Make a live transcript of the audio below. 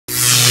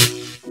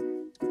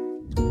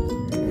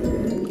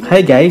Hi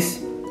guys!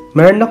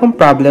 Meron akong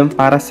problem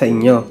para sa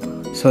inyo.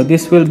 So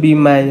this will be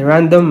my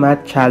random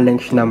math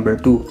challenge number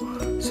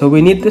 2. So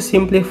we need to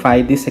simplify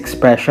this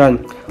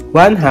expression.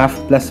 1/2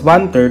 plus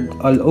 1/3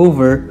 all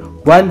over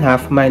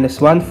 1/2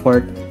 minus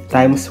 1/4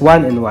 times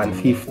 1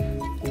 1/5.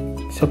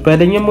 So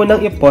pwede nyo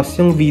munang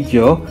i-pause yung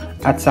video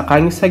at saka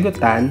nyo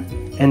sagutan,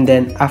 and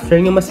then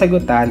after nyo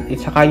masagutan,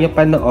 saka nyo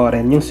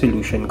panoorin yung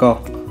solution ko.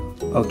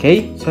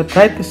 Okay? So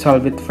try to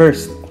solve it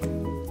first.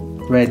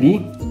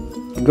 Ready?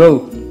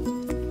 Go!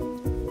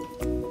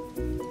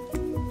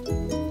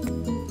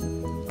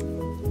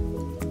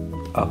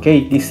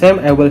 Okay, this time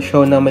I will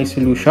show now my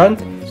solution.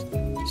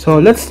 So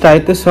let's try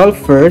to solve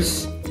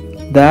first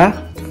the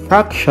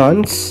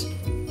fractions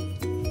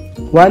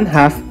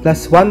 1/2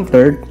 plus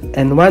 1/3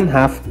 and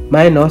 1/2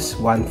 minus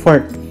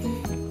 1/4.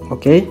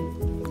 Okay,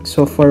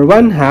 so for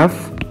 1/2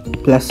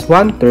 plus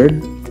 1/3,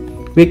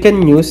 we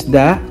can use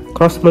the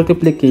cross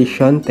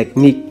multiplication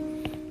technique.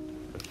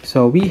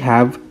 So we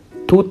have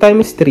 2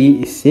 times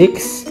 3 is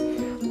 6,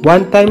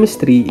 1 times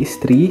 3 is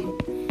 3,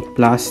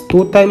 plus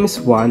 2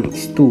 times 1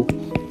 is 2.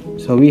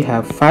 So we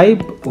have 5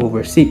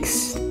 over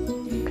 6.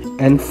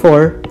 And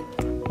for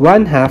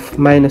 1/2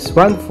 minus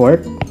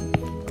 1/4,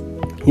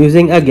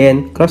 using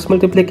again cross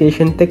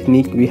multiplication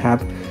technique, we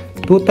have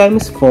 2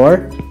 times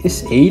 4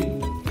 is 8,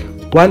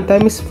 1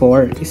 times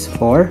 4 is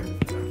 4,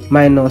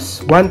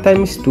 minus 1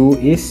 times 2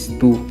 is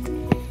 2.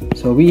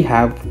 So we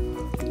have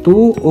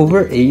 2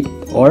 over 8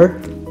 or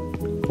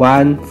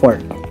 1/4.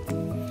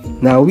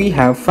 Now we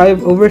have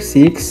 5 over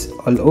 6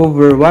 all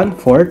over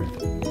 1/4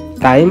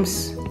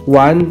 times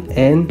 1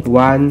 and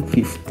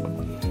 1/5.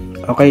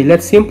 Okay,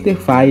 let's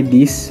simplify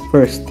this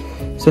first.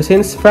 So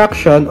since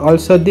fraction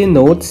also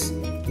denotes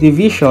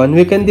division,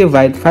 we can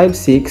divide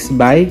 5/6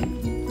 by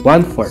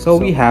 1/4. So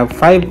we have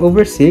 5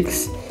 over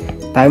 6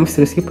 times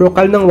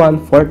reciprocal ng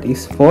 1/4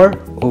 is 4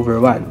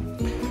 over 1.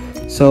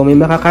 So may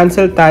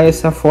makakancel tayo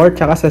sa 4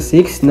 tsaka sa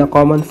 6 na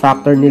common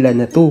factor nila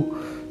na 2.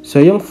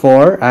 So yung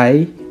 4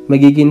 ay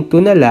magiging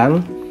 2 na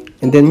lang,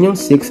 and then yung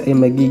 6 ay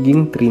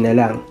magiging 3 na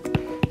lang.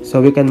 So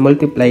we can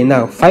multiply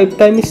now. 5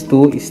 times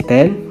 2 is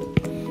 10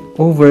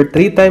 over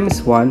 3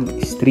 times 1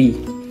 is 3.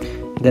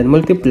 Then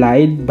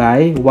multiplied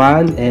by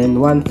 1 and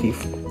 1/5.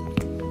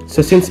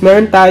 So since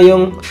meron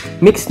tayong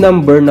mixed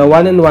number na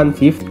 1 and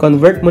 1/5,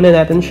 convert muna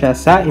natin siya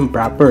sa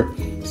improper.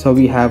 So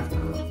we have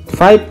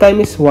 5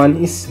 times 1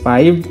 is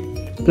 5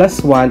 plus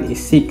 1 is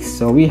 6.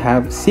 So we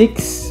have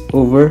 6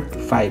 over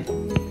 5.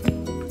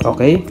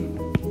 Okay?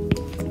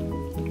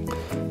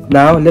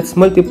 Now let's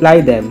multiply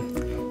them.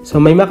 So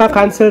may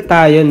makakancel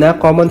tayo na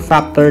common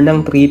factor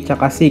ng 3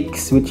 tsaka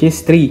 6, which is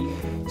 3.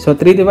 So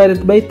 3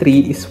 divided by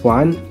 3 is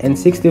 1, and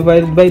 6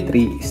 divided by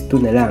 3 is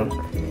 2 na lang.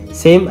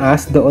 Same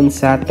as doon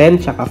sa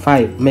 10 tsaka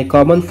 5. May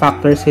common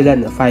factor sila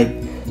na 5.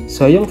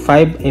 So yung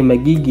 5 ay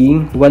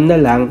magiging 1 na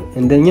lang,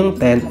 and then yung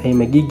 10 ay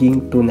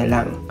magiging 2 na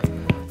lang.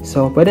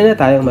 So pwede na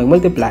tayong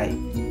mag-multiply.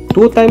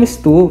 2 times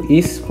 2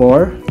 is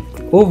 4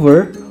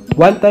 over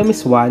 1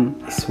 times 1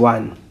 is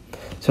 1.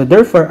 So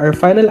therefore, our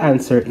final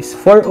answer is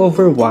 4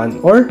 over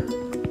 1 or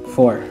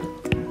 4.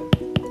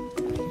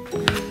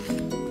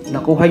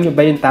 Nakuha nyo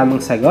ba yung tamang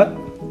sagot?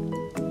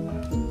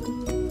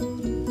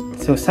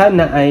 So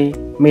sana ay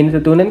may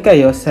natutunan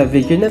kayo sa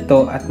video na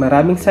to, at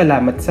maraming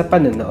salamat sa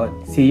panonood.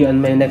 See you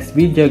on my next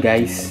video,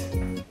 guys!